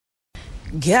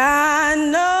God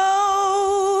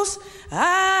knows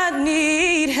I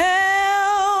need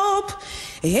help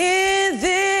in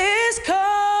this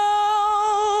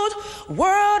cold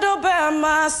world all by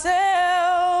myself.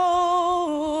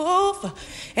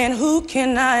 And who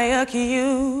can I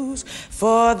accuse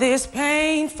for this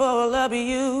painful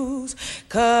abuse?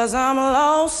 'Cause I'm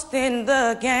lost in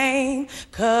the game,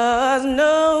 'cause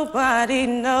nobody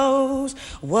knows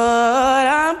what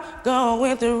I'm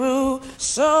going through.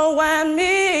 So why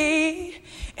me?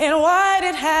 And why'd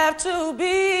it have to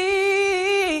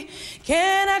be?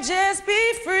 Can I just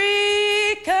be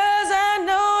free? 'Cause I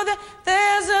know that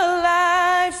there's a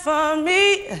life for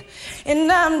me.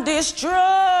 And I'm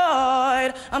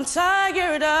destroyed, I'm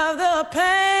tired of the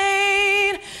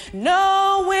pain,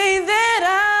 knowing that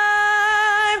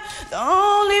I'm the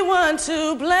only one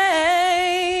to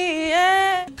blame.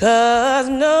 'Cause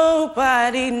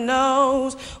nobody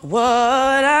knows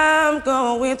what I'm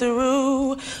going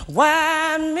through.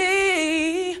 Why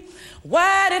me?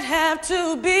 Why'd it have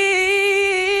to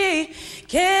be?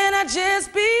 Can I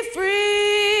just be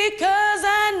free? 'Cause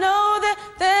I know that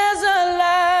there's a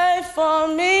life for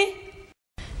me.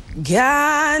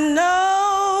 God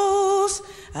knows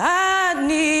I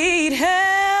need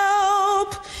help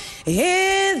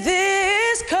in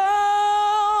this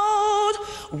cold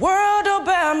world all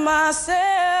by myself.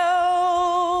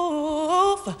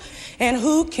 And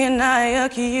who can I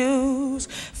accuse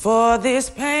for this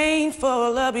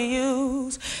painful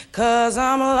abuse? 'Cause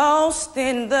I'm lost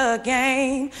in the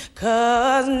game,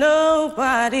 'cause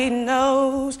nobody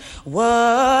knows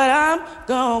what I'm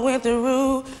going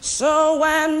through. So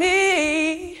why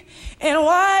me? And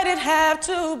why'd it have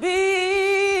to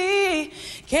be?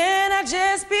 Can I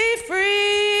just be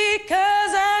free?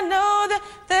 'Cause I know that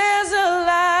there's a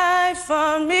life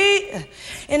for me.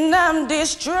 And I'm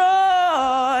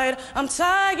destroyed, I'm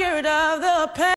tired of the pain.